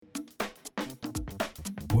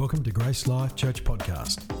Welcome to Grace Life Church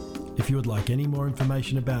Podcast. If you would like any more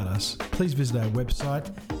information about us, please visit our website,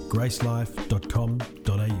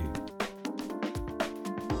 gracelife.com.au.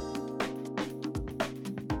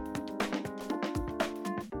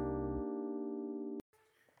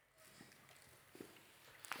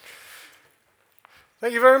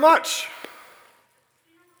 Thank you very much.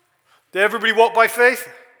 Did everybody walk by faith?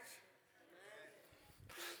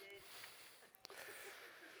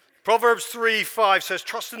 Proverbs 3:5 says,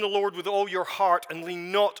 "Trust in the Lord with all your heart and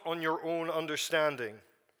lean not on your own understanding.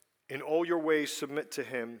 In all your ways submit to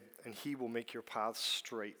him, and he will make your paths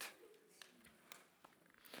straight."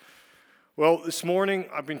 Well, this morning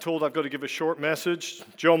I've been told I've got to give a short message.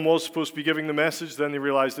 John was supposed to be giving the message, then they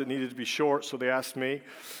realized it needed to be short, so they asked me.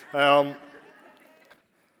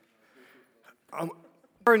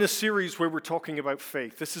 We're in a series where we're talking about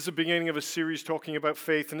faith. This is the beginning of a series talking about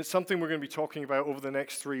faith, and it's something we're going to be talking about over the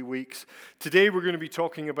next 3 weeks. Today we're going to be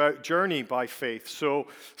talking about journey by faith. So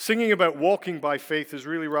singing about walking by faith is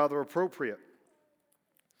really rather appropriate.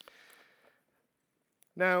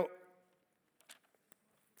 Now,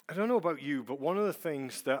 I don't know about you, but one of the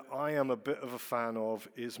things that I am a bit of a fan of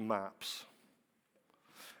is maps.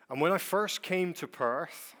 And when I first came to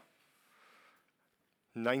Perth,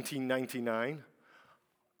 1999,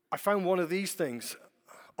 I found one of these things.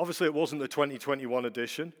 Obviously, it wasn't the 2021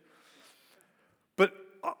 edition, but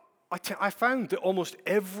I found that almost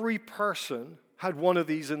every person had one of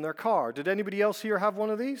these in their car. Did anybody else here have one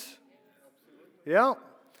of these? Yeah.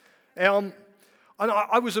 And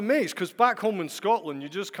I was amazed, because back home in Scotland, you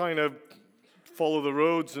just kind of follow the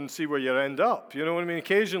roads and see where you end up. You know what I mean?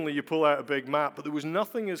 Occasionally, you pull out a big map, but there was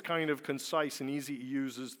nothing as kind of concise and easy to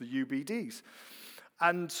use as the UBDs.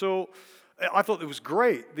 And so I thought it was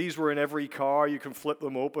great. These were in every car. You can flip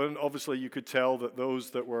them open. Obviously, you could tell that those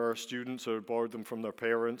that were students had borrowed them from their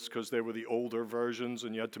parents because they were the older versions,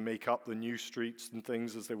 and you had to make up the new streets and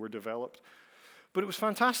things as they were developed. But it was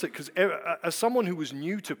fantastic, because as someone who was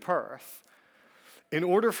new to Perth, in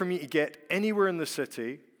order for me to get anywhere in the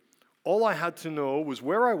city, all I had to know was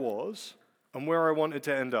where I was and where I wanted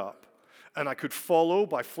to end up. And I could follow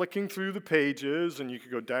by flicking through the pages, and you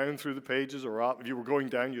could go down through the pages or up. If you were going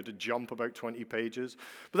down, you had to jump about 20 pages.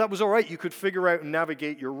 But that was all right. You could figure out and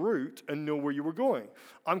navigate your route and know where you were going.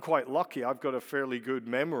 I'm quite lucky. I've got a fairly good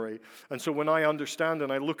memory. And so when I understand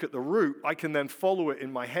and I look at the route, I can then follow it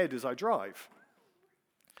in my head as I drive.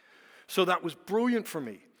 So that was brilliant for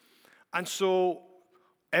me. And so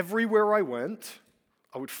everywhere I went,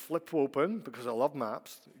 I would flip open, because I love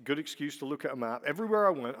maps, good excuse to look at a map. Everywhere I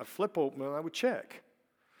went, I'd flip open and I would check.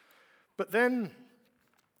 But then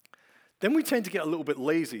we tend to get a little bit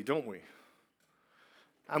lazy, don't we?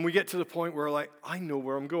 And we get to the point where, like, I know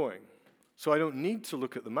where I'm going, so I don't need to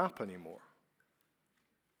look at the map anymore.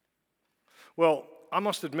 Well, I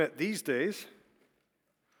must admit, these days,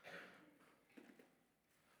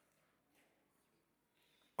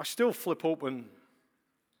 I still flip open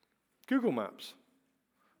Google Maps.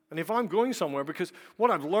 And if I'm going somewhere, because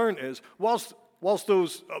what I've learned is, whilst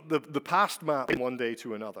those the past map from one day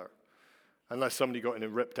to another, unless somebody got in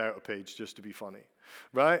and ripped out a page just to be funny,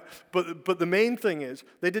 right? But the main thing is,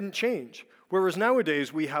 they didn't change. Whereas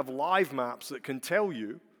nowadays, we have live maps that can tell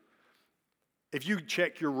you, if you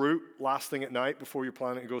check your route last thing at night before you're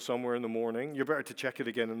planning to go somewhere in the morning, you're better to check it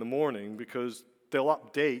again in the morning, because they'll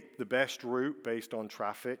update the best route based on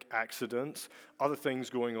traffic, accidents, other things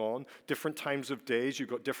going on, different times of days. You've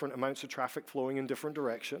got different amounts of traffic flowing in different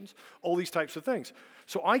directions, all these types of things.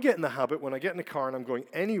 So I get in the habit, when I get in the car and I'm going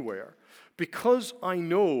anywhere, because I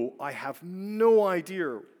know I have no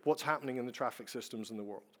idea what's happening in the traffic systems in the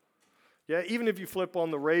world. Yeah, even if you flip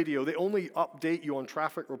on the radio, they only update you on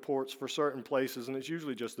traffic reports for certain places, and it's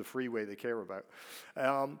usually just the freeway they care about.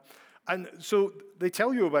 And so they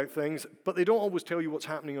tell you about things, but they don't always tell you what's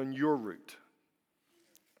happening on your route.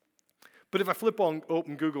 But if I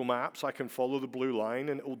open Google Maps, I can follow the blue line,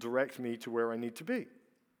 and it will direct me to where I need to be.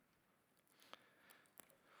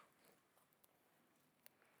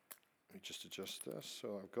 Let me just adjust this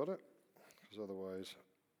so I've got it, because otherwise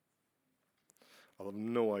I'll have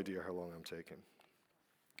no idea how long I'm taking.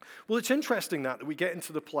 Well, it's interesting that we get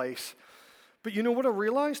into the place. But you know what I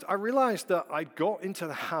realized? I realized that I got into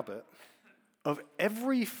the habit of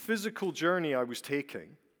every physical journey I was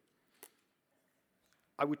taking,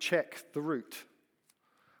 I would check the route.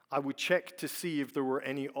 I would check to see if there were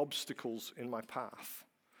any obstacles in my path.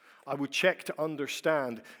 I would check to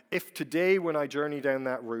understand if today, when I journey down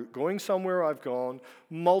that route, going somewhere I've gone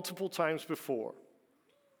multiple times before,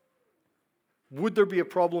 would there be a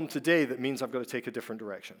problem today that means I've got to take a different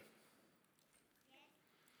direction?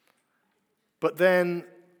 But then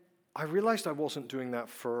I realized I wasn't doing that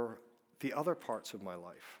for the other parts of my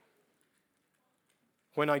life.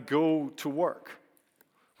 When I go to work,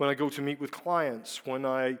 when I go to meet with clients, when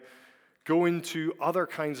I go into other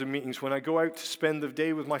kinds of meetings, when I go out to spend the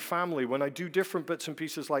day with my family, when I do different bits and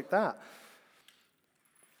pieces like that,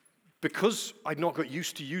 because I'd not got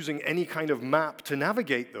used to using any kind of map to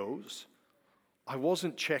navigate those, I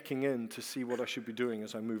wasn't checking in to see what I should be doing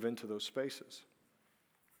as I move into those spaces.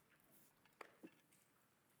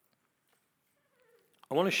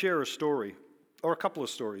 I want to share a story, or a couple of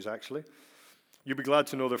stories actually. You'll be glad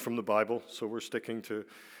to know they're from the Bible, so we're sticking to...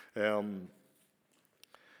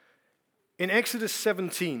 In Exodus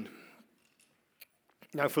 17,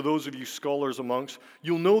 now for those of you scholars amongst,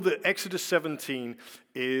 you'll know that Exodus 17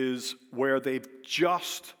 is where they've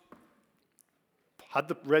just had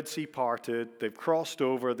the Red Sea parted, they've crossed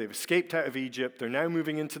over, they've escaped out of Egypt, they're now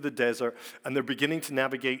moving into the desert, and they're beginning to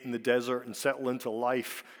navigate in the desert and settle into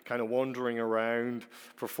life, kind of wandering around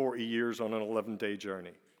for 40 years on an 11-day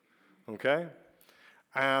journey. Okay?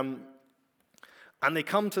 And they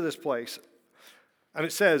come to this place, and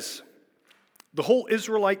it says, the whole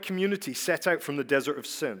Israelite community set out from the desert of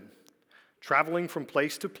Sin, traveling from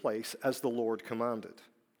place to place as the Lord commanded.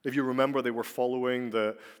 If you remember, they were following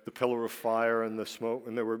the pillar of fire and the smoke,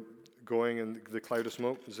 and they were going in the cloud of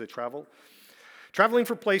smoke as they traveled. Traveling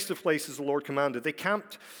from place to place as the Lord commanded, they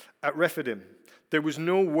camped at Rephidim. There was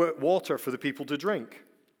no water for the people to drink.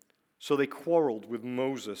 So they quarreled with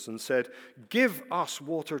Moses and said, "Give us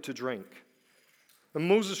water to drink." And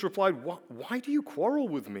Moses replied, "Why do you quarrel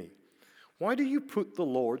with me? Why do you put the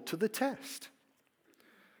Lord to the test?"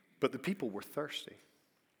 But the people were thirsty.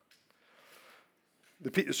 The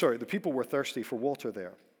people were thirsty for water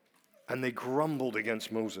there, and they grumbled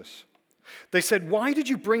against Moses. They said, "Why did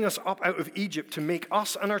you bring us up out of Egypt to make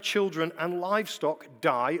us and our children and livestock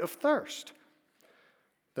die of thirst?"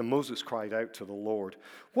 Then Moses cried out to the Lord,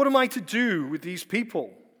 "What am I to do with these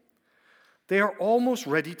people? They are almost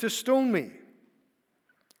ready to stone me."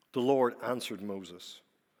 The Lord answered Moses,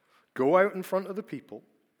 "Go out in front of the people,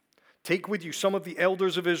 take with you some of the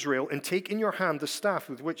elders of Israel, and take in your hand the staff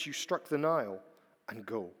with which you struck the Nile, and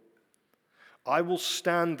go. I will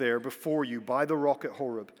stand there before you by the rock at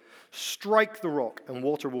Horeb. Strike the rock, and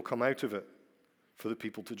water will come out of it for the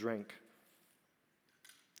people to drink."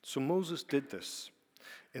 So Moses did this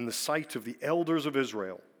in the sight of the elders of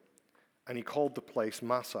Israel, and he called the place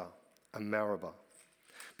Massah and Meribah,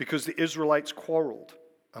 because the Israelites quarreled,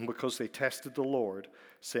 and because they tested the Lord,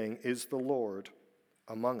 saying, "Is the Lord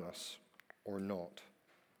among us or not?"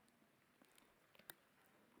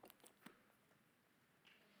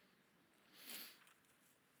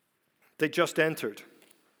 They just entered.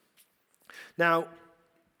 Now,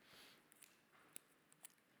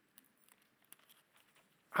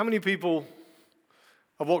 how many people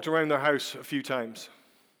have walked around their house a few times?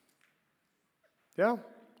 Yeah?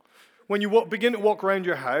 When you begin to walk around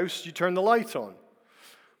your house, you turn the light on.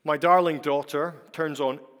 My darling daughter turns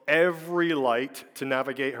on every light to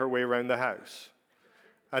navigate her way around the house.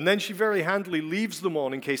 And then she very handily leaves them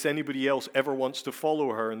on in case anybody else ever wants to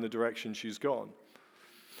follow her in the direction she's gone.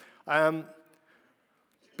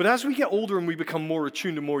 But as we get older and we become more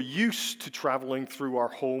attuned and more used to traveling through our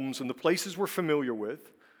homes and the places we're familiar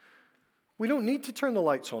with, we don't need to turn the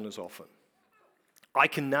lights on as often. I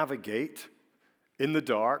can navigate in the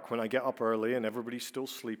dark when I get up early and everybody's still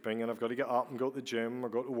sleeping and I've got to get up and go to the gym or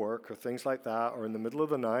go to work or things like that, or in the middle of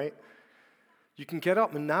the night. You can get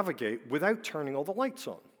up and navigate without turning all the lights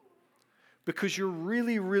on because you're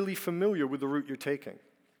really, really familiar with the route you're taking.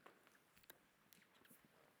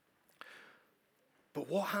 But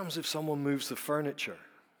what happens if someone moves the furniture?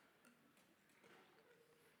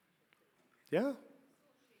 Yeah?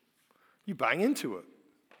 You bang into it.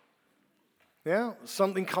 Yeah?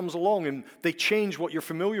 Something comes along and they change what you're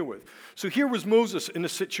familiar with. So here was Moses in a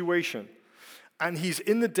situation, and he's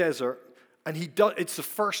in the desert, and it's the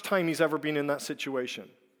first time he's ever been in that situation.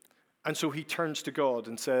 And so he turns to God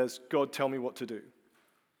and says, "God, tell me what to do."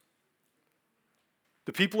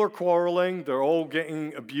 The people are quarreling, they're all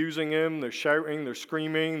abusing him, they're shouting, they're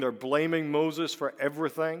screaming, they're blaming Moses for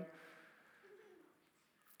everything.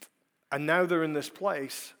 And now they're in this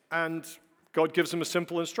place, and God gives him a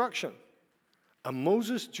simple instruction. And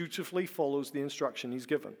Moses dutifully follows the instruction he's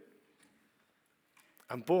given.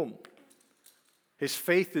 And boom, his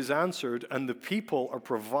faith is answered, and the people are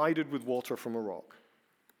provided with water from a rock.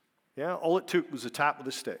 Yeah, all it took was a tap with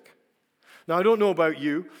a stick. Now, I don't know about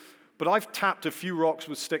you, but I've tapped a few rocks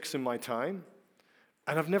with sticks in my time,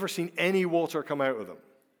 and I've never seen any water come out of them,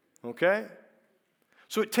 okay?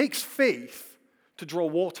 So it takes faith to draw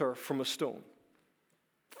water from a stone.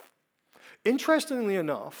 Interestingly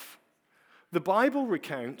enough, The Bible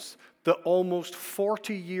recounts that almost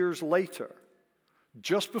 40 years later,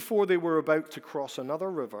 just before they were about to cross another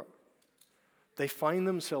river, they find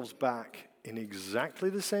themselves back in exactly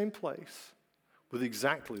the same place with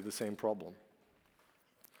exactly the same problem.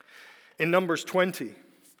 In Numbers 20,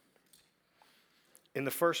 in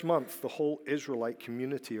the first month, the whole Israelite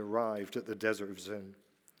community arrived at the desert of Zin,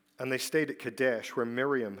 and they stayed at Kadesh, where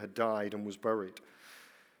Miriam had died and was buried.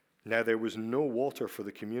 Now there was no water for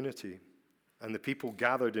the community, and the people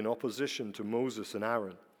gathered in opposition to Moses and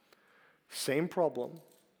Aaron. Same problem,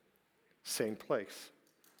 same place.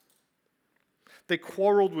 They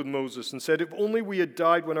quarreled with Moses and said, "If only we had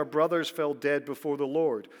died when our brothers fell dead before the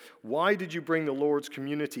Lord. Why did you bring the Lord's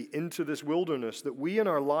community into this wilderness that we and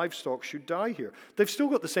our livestock should die here?" They've still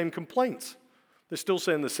got the same complaints. They're still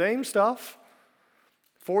saying the same stuff.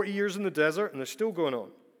 40 years in the desert, and they're still going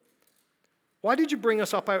on. "Why did you bring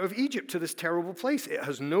us up out of Egypt to this terrible place? It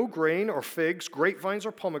has no grain or figs, grapevines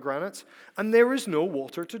or pomegranates, and there is no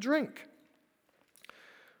water to drink."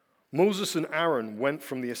 Moses and Aaron went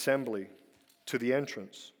from the assembly to the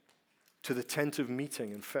entrance, to the tent of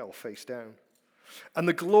meeting, and fell face down. And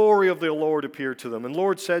the glory of the Lord appeared to them. And the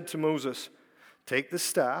Lord said to Moses, "Take the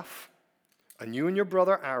staff, and you and your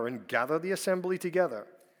brother Aaron gather the assembly together."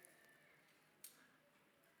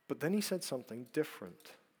 But then he said something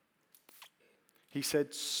different. He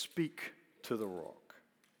said, "Speak to the rock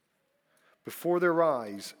before their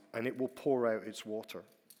eyes, and it will pour out its water.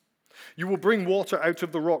 You will bring water out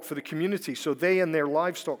of the rock for the community so they and their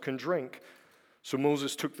livestock can drink." So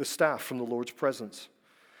Moses took the staff from the Lord's presence.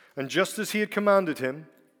 And just as he had commanded him,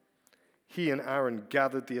 he and Aaron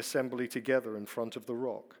gathered the assembly together in front of the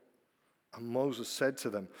rock. And Moses said to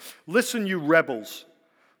them, "Listen, you rebels,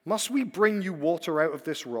 must we bring you water out of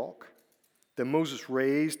this rock?" Then Moses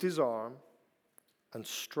raised his arm and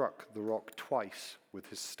struck the rock twice with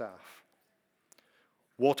his staff.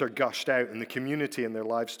 Water gushed out, and the community and their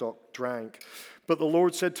livestock drank. But the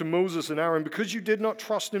Lord said to Moses and Aaron, "Because you did not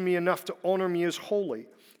trust in me enough to honor me as holy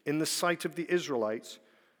in the sight of the Israelites,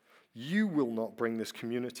 you will not bring this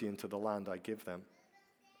community into the land I give them."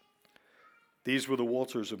 These were the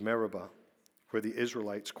waters of Meribah, where the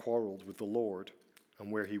Israelites quarreled with the Lord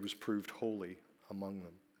and where he was proved holy among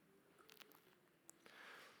them.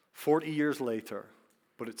 40 years later,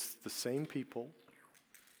 but it's the same people,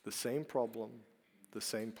 the same problem, the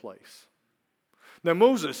same place. Now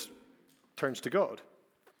Moses turns to God.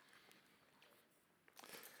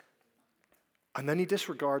 And then he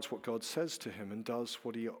disregards what God says to him and does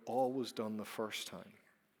what he always done the first time.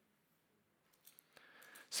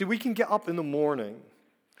 See, we can get up in the morning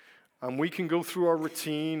and we can go through our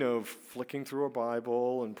routine of flicking through our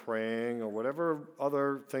Bible and praying or whatever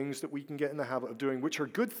other things that we can get in the habit of doing, which are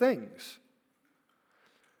good things.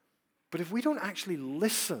 But if we don't actually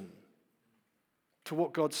listen to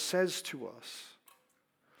what God says to us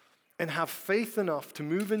and have faith enough to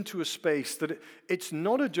move into a space that it's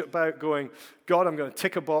not about going, "God, I'm going to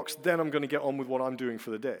tick a box, then I'm going to get on with what I'm doing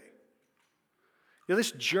for the day." You know,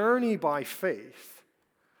 this journey by faith,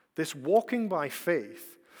 this walking by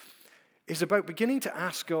faith, is about beginning to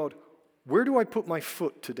ask God, where do I put my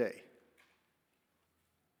foot today?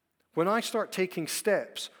 When I start taking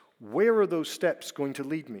steps, where are those steps going to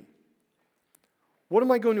lead me? What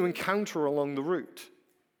am I going to encounter along the route?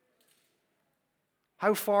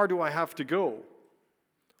 How far do I have to go?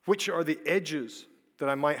 Which are the edges that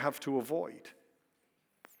I might have to avoid?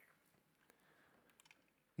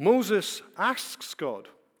 Moses asks God,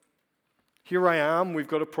 "Here I am, we've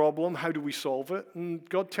got a problem, how do we solve it?" And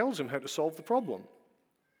God tells him how to solve the problem.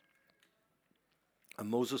 And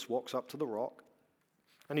Moses walks up to the rock,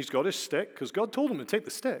 and he's got his stick, because God told him to take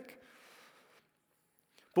the stick.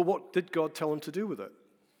 But what did God tell him to do with it?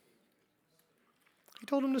 He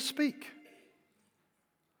told him to speak.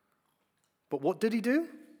 But what did he do?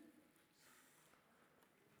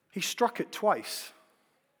 He struck it twice.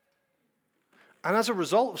 And as a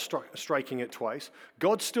result of striking it twice,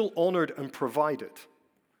 God still honored and provided.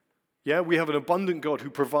 Yeah, we have an abundant God who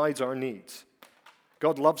provides our needs.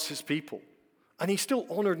 God loves his people. And he still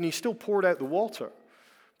honored and he still poured out the water.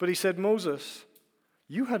 But he said, "Moses,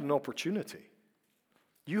 you had an opportunity.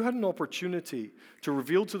 You had an opportunity to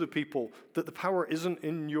reveal to the people that the power isn't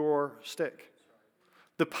in your stick.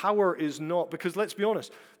 The power is not, because let's be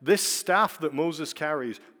honest, this staff that Moses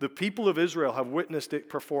carries, the people of Israel have witnessed it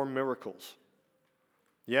perform miracles.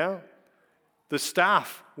 Yeah? The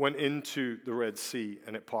staff went into the Red Sea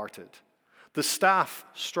and it parted. The staff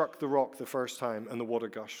struck the rock the first time and the water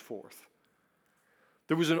gushed forth.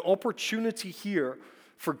 There was an opportunity here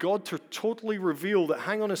for God to totally reveal that,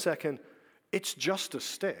 hang on a second, it's just a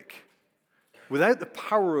stick. Without the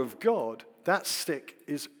power of God, that stick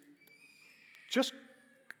is just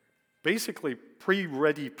basically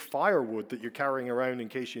pre-ready firewood that you're carrying around in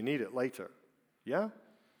case you need it later. Yeah?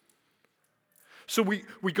 So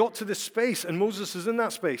we got to this space, and Moses is in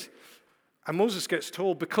that space. And Moses gets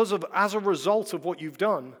told, as a result of what you've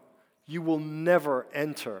done, you will never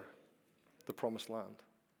enter the promised land.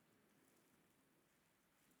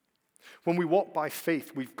 When we walk by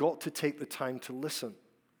faith, we've got to take the time to listen.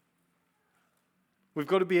 We've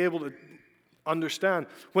got to be able to understand.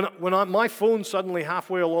 When my phone suddenly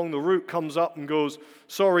halfway along the route comes up and goes,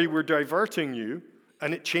 sorry, we're diverting you,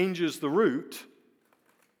 and it changes the route,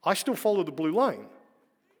 I still follow the blue line.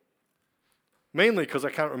 Mainly because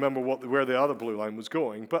I can't remember where the other blue line was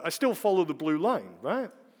going, but I still follow the blue line, right?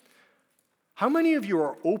 How many of you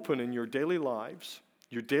are open in your daily lives,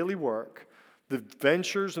 your daily work, the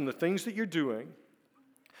ventures and the things that you're doing,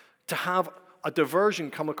 to have a diversion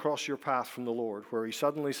come across your path from the Lord, where he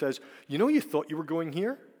suddenly says, you thought you were going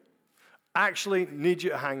here? Actually, need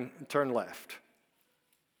you to turn left.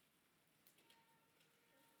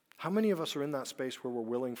 How many of us are in that space where we're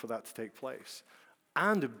willing for that to take place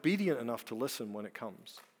and obedient enough to listen when it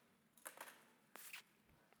comes?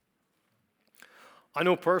 I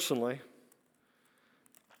know personally,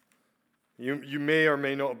 you may or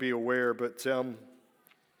may not be aware, but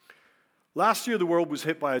last year the world was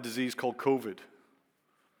hit by a disease called COVID.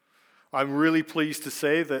 I'm really pleased to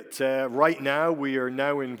say that right now we are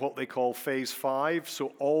now in what they call phase 5,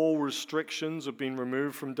 so all restrictions have been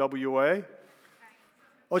removed from WA.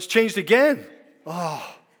 Oh, it's changed again.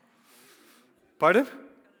 Oh. Pardon?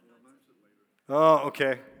 Oh,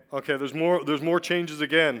 okay. Okay, there's more changes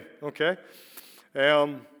again. Okay.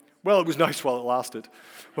 Well, it was nice while it lasted.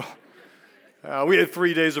 Well, we had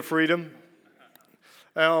 3 days of freedom.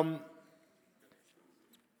 But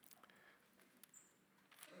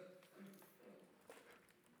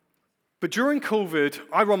during COVID,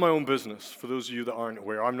 I run my own business. For those of you that aren't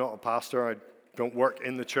aware, I'm not a pastor. I don't work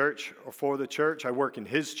in the church or for the church. I work in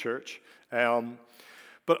his church.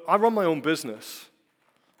 But I run my own business.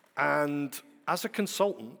 And as a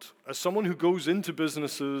consultant, as someone who goes into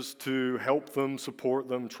businesses to help them, support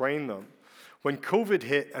them, train them, when COVID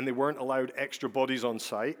hit and they weren't allowed extra bodies on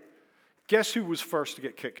site, guess who was first to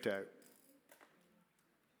get kicked out?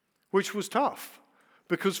 Which was tough.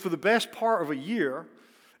 Because for the best part of a year,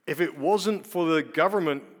 if it wasn't for the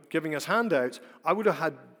government giving us handouts, I would have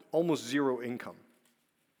had almost zero income.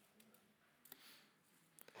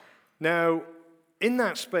 Now, in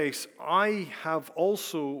that space, I have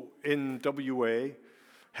also in WA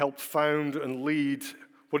helped found and lead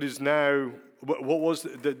what is now,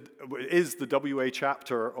 is the WA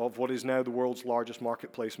chapter of what is now the world's largest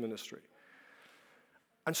marketplace ministry.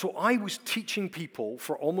 And so I was teaching people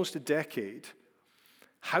for almost a decade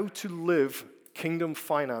how to live kingdom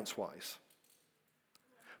finance-wise.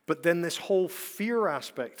 But then this whole fear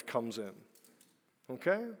aspect comes in,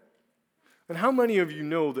 okay? And how many of you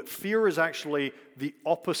know that fear is actually the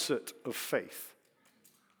opposite of faith?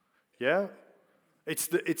 Yeah? It's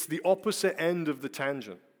the opposite end of the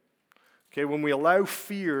tangent. Okay, when we allow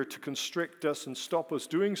fear to constrict us and stop us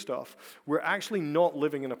doing stuff, we're actually not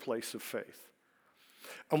living in a place of faith.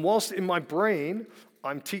 And whilst in my brain,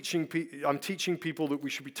 I'm teaching people that we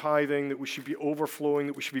should be tithing, that we should be overflowing,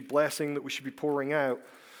 that we should be blessing, that we should be pouring out,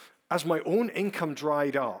 as my own income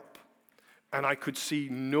dried up, and I could see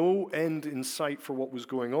no end in sight for what was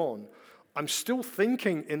going on, I'm still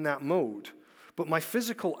thinking in that mode, but my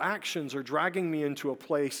physical actions are dragging me into a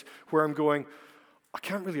place where I'm going, I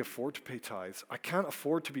can't really afford to pay tithes. I can't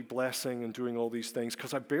afford to be blessing and doing all these things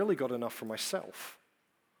because I barely got enough for myself.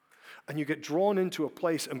 And you get drawn into a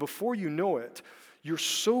place, and before you know it, you're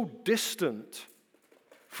so distant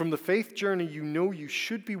from the faith journey you know you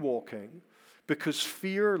should be walking, because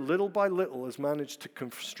fear, little by little, has managed to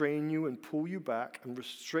constrain you and pull you back and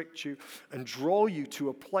restrict you and draw you to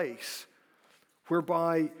a place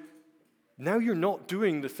whereby now you're not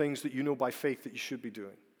doing the things that you know by faith that you should be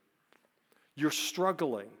doing. You're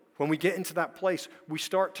struggling. When we get into that place, we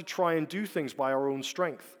start to try and do things by our own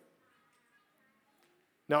strength.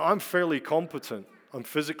 Now, I'm fairly competent. I'm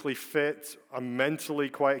physically fit. I'm mentally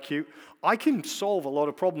quite acute. I can solve a lot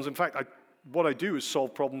of problems. In fact, what I do is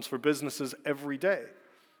solve problems for businesses every day.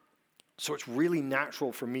 So it's really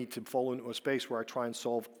natural for me to fall into a space where I try and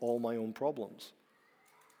solve all my own problems.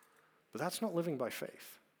 But that's not living by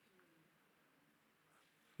faith.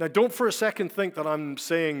 Now, don't for a second think that I'm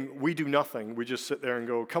saying we do nothing. We just sit there and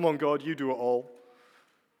go, come on, God, you do it all.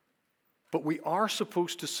 But we are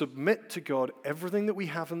supposed to submit to God everything that we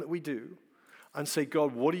have and that we do and say,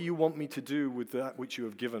 God, what do you want me to do with that which you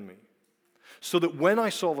have given me? So that when I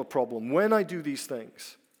solve a problem, when I do these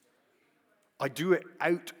things, I do it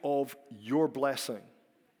out of your blessing.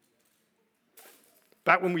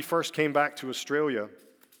 Back when we first came back to Australia,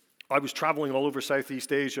 I was traveling all over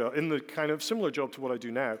Southeast Asia in the kind of similar job to what I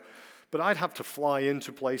do now, but I'd have to fly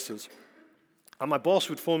into places. And my boss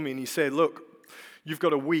would phone me and he said, look, you've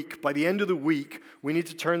got a week. By the end of the week, we need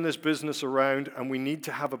to turn this business around and we need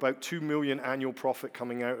to have about 2 million annual profit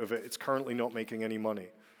coming out of it. It's currently not making any money.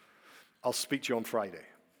 I'll speak to you on Friday.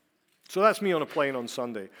 So that's me on a plane on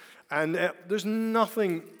Sunday. And there's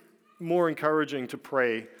nothing more encouraging to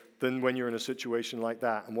pray than when you're in a situation like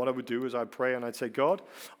that. And what I would do is I'd pray and I'd say, God,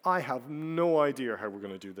 I have no idea how we're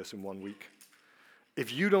going to do this in 1 week.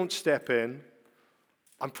 If you don't step in,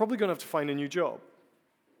 I'm probably going to have to find a new job.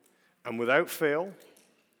 And without fail,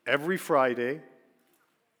 every Friday,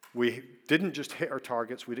 we didn't just hit our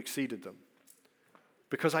targets, we'd exceeded them.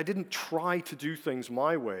 Because I didn't try to do things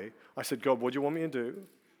my way. I said, God, what do you want me to do?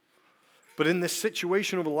 But in this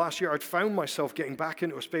situation over the last year, I'd found myself getting back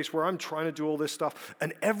into a space where I'm trying to do all this stuff,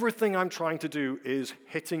 and everything I'm trying to do is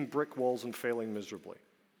hitting brick walls and failing miserably.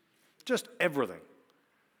 Just everything.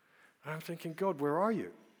 And I'm thinking, God, where are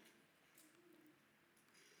you?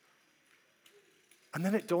 And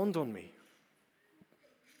then it dawned on me.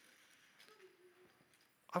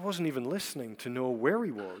 I wasn't even listening to know where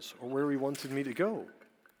he was or where he wanted me to go.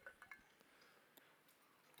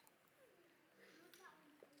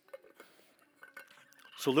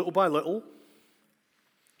 So little by little,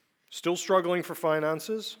 still struggling for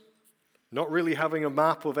finances, not really having a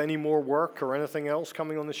map of any more work or anything else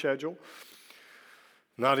coming on the schedule,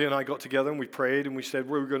 Nadia and I got together and we prayed and we said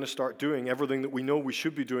we're going to start doing everything that we know we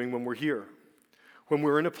should be doing when we're here, when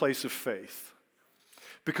we're in a place of faith.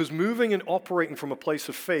 Because moving and operating from a place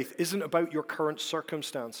of faith isn't about your current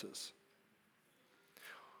circumstances.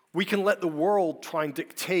 We can let the world try and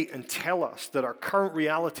dictate and tell us that our current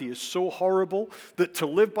reality is so horrible that to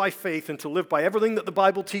live by faith and to live by everything that the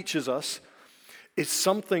Bible teaches us is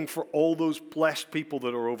something for all those blessed people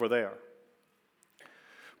that are over there.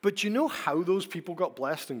 But you know how those people got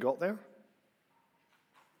blessed and got there?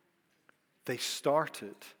 They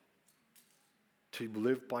started to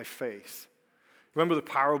live by faith. Remember the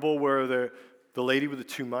parable where the lady with the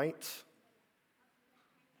 2 mites?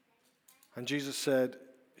 And Jesus said,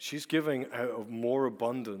 she's giving out of more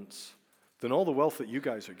abundance than all the wealth that you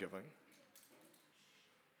guys are giving.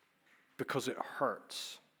 Because it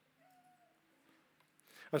hurts.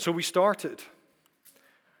 And so we started.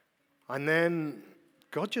 And then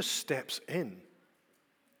God just steps in.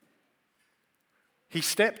 He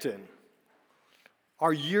stepped in.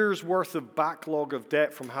 Our year's worth of backlog of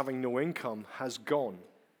debt from having no income has gone.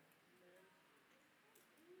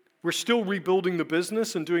 We're still rebuilding the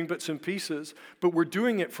business and doing bits and pieces, but we're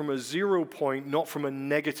doing it from a 0 point, not from a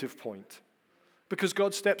negative point. Because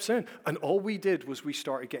God steps in. And all we did was we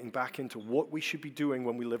started getting back into what we should be doing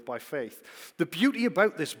when we live by faith. The beauty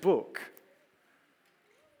about this book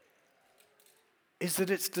is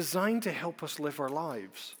that it's designed to help us live our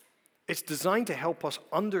lives. It's designed to help us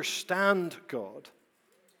understand God.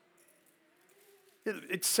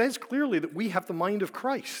 It says clearly that we have the mind of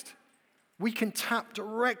Christ. We can tap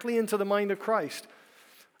directly into the mind of Christ.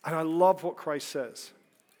 And I love what Christ says.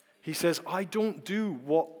 He says, I don't do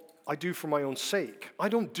what I do for my own sake. I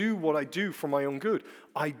don't do what I do for my own good.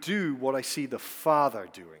 I do what I see the Father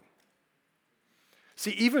doing.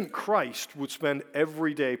 See, even Christ would spend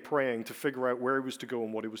every day praying to figure out where he was to go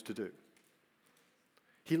and what he was to do.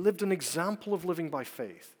 He lived an example of living by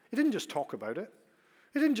faith. He didn't just talk about it.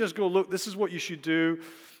 He didn't just go, look, this is what you should do.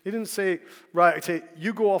 He didn't say, right, okay,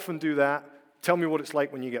 you go off and do that. Tell me what it's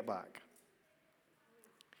like when you get back.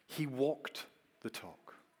 He walked the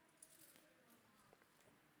talk.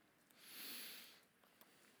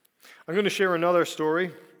 I'm going to share another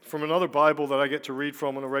story from another Bible that I get to read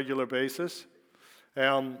from on a regular basis.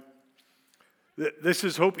 This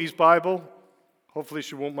is Hopi's Bible. Hopefully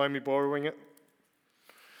she won't mind me borrowing it.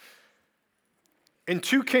 In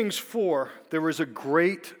 2 Kings 4, there is a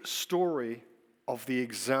great story of the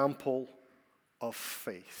example of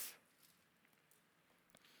faith.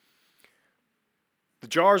 The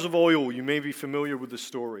jars of oil, you may be familiar with the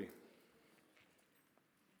story.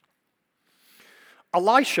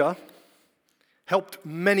 Elisha helped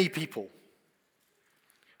many people.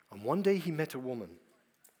 And one day he met a woman.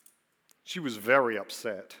 She was very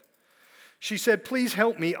upset. She said, please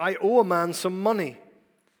help me, I owe a man some money.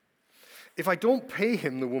 If I don't pay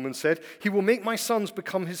him, the woman said, he will make my sons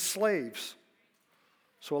become his slaves.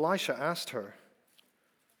 So Elisha asked her,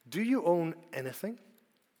 do you own anything?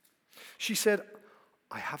 She said,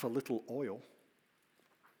 I have a little oil.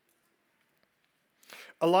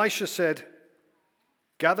 Elisha said,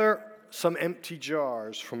 gather some empty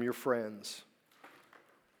jars from your friends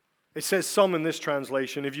It says some in this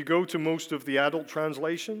translation. If you go to most of the adult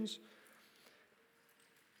translations,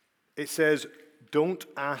 it says, don't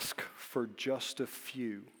ask for just a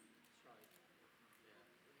few.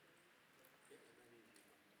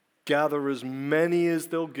 Gather as many as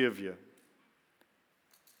they'll give you.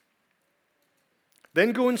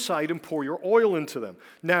 Then go inside and pour your oil into them.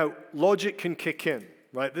 Now, logic can kick in,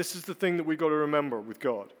 right? This is the thing that we've got to remember with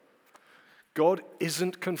God. God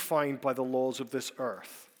isn't confined by the laws of this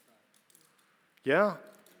earth. Yeah?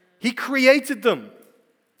 He created them.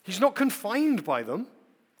 He's not confined by them.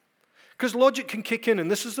 Because logic can kick in, and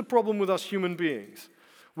this is the problem with us human beings.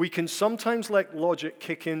 We can sometimes let logic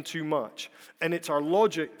kick in too much. And it's our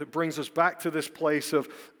logic that brings us back to this place of,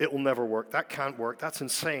 it will never work, that can't work, that's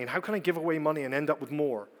insane. How can I give away money and end up with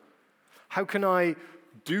more? How can I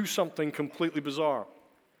do something completely bizarre?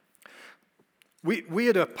 We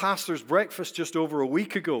had a pastor's breakfast just over a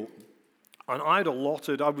week ago. And I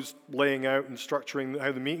was laying out and structuring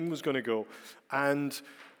how the meeting was going to go. And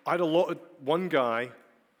I'd allotted one guy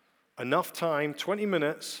enough time, 20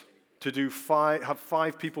 minutes, to have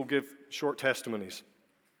 5 people give short testimonies.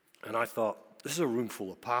 And I thought, this is a room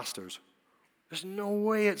full of pastors. There's no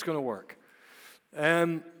way it's going to work.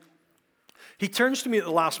 He turns to me at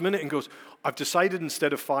the last minute and goes, I've decided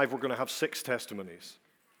instead of 5, we're going to have 6 testimonies.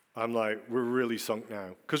 I'm like, we're really sunk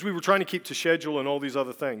now. Because we were trying to keep to schedule and all these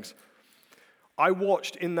other things. I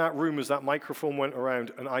watched in that room as that microphone went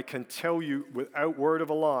around, and I can tell you without word of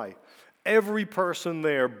a lie, every person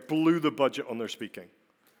there blew the budget on their speaking.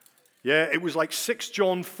 Yeah, it was like 6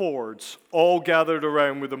 John Fords all gathered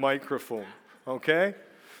around with a microphone, okay?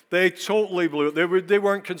 They totally blew it. They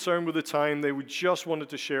weren't concerned with the time. They just wanted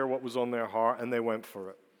to share what was on their heart, and they went for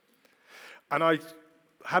it. And I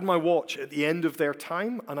had my watch at the end of their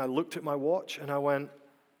time, and I looked at my watch, and I went,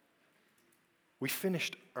 we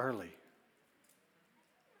finished early.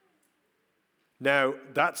 Now,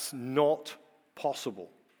 that's not possible,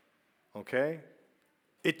 okay?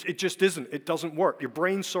 It just isn't. It doesn't work. Your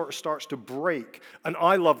brain sort of starts to break. And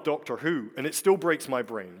I love Doctor Who, and it still breaks my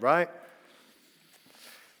brain, right?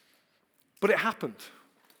 But it happened.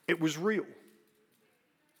 It was real.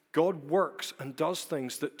 God works and does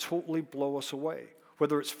things that totally blow us away.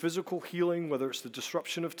 Whether it's physical healing, whether it's the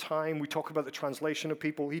disruption of time, we talk about the translation of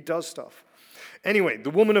people, he does stuff. Anyway,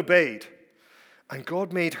 the woman obeyed. And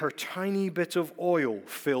God made her tiny bit of oil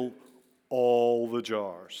fill all the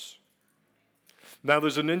jars. Now,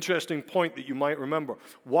 there's an interesting point that you might remember.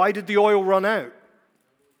 Why did the oil run out?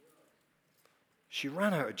 She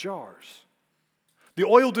ran out of jars. The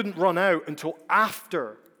oil didn't run out until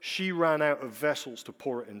after she ran out of vessels to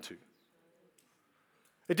pour it into.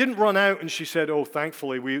 It didn't run out and she said, oh,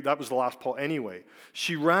 thankfully, that was the last pot anyway.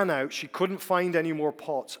 She ran out, she couldn't find any more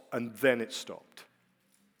pots, and then it stopped.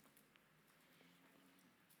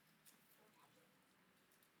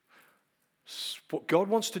 What God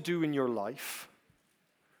wants to do in your life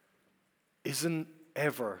isn't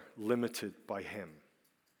ever limited by Him.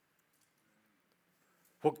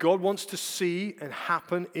 What God wants to see and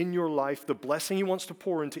happen in your life, the blessing He wants to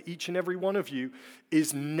pour into each and every one of you,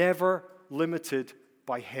 is never limited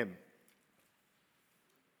by Him.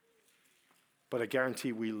 But I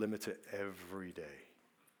guarantee we limit it every day.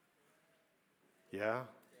 Yeah?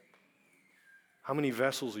 How many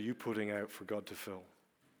vessels are you putting out for God to fill?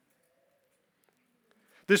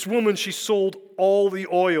 This woman, she sold all the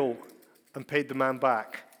oil and paid the man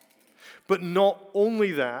back. But not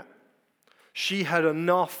only that, she had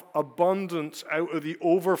enough abundance out of the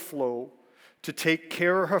overflow to take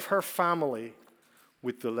care of her family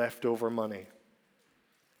with the leftover money.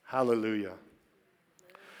 Hallelujah.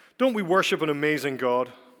 Don't we worship an amazing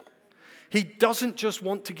God? He doesn't just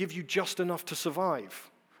want to give you just enough to survive.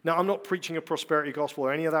 Now, I'm not preaching a prosperity gospel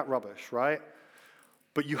or any of that rubbish, right?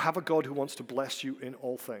 But you have a God who wants to bless you in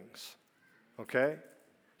all things, okay?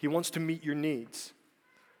 He wants to meet your needs.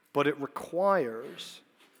 But it requires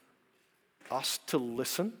us to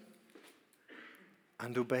listen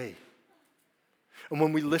and obey. And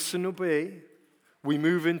when we listen and obey, we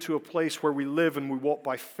move into a place where we live and we walk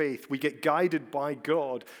by faith. We get guided by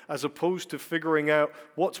God as opposed to figuring out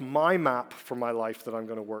what's my map for my life that I'm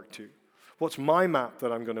going to work to. What's my map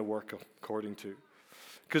that I'm going to work according to?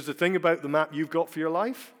 Because the thing about the map you've got for your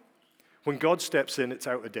life, when God steps in, it's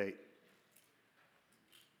out of date.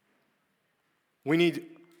 We need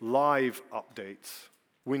live updates.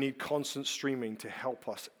 We need constant streaming to help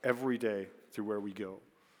us every day through where we go.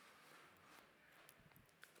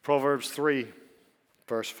 Proverbs 3,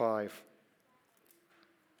 verse 5.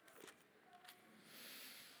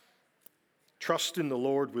 Trust in the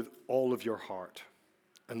Lord with all of your heart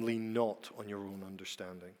and lean not on your own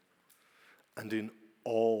understanding. And in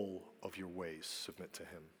all of your ways submit to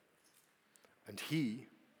him, and he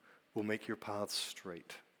will make your paths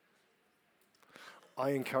straight.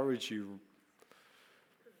 I encourage you,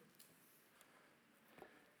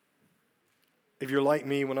 if you're like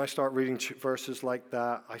me, when I start reading verses like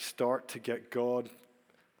that, I start to get God,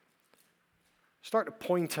 start to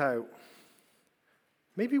point out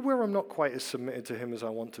maybe where I'm not quite as submitted to him as I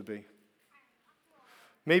want to be.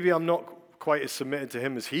 Maybe I'm not quite as submitted to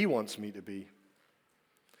him as he wants me to be.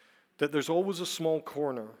 That there's always a small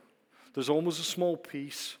corner. There's always a small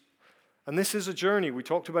piece. And this is a journey. We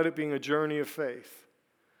talked about it being a journey of faith.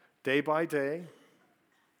 Day by day,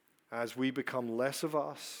 as we become less of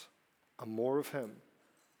us and more of him,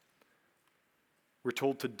 we're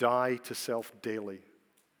told to die to self daily.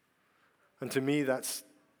 And to me, that's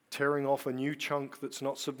tearing off a new chunk that's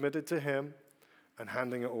not submitted to him and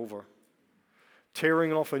handing it over.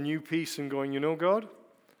 Tearing off a new piece and going, you know, God,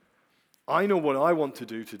 I know what I want to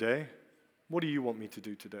do today. What do you want me to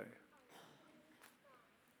do today?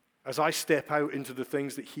 As I step out into the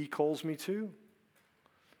things that he calls me to.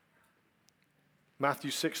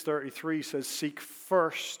 Matthew 6:33 says, seek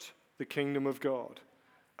first the kingdom of God,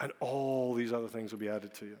 and all these other things will be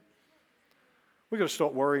added to you. We've got to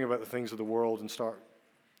stop worrying about the things of the world and start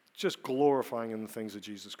just glorifying in the things of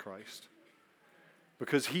Jesus Christ.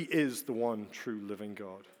 Because he is the one true living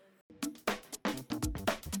God.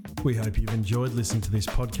 We hope you've enjoyed listening to this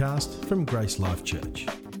podcast from Grace Life Church.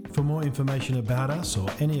 For more information about us or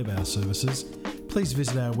any of our services, please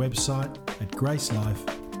visit our website at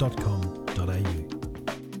gracelife.com.au.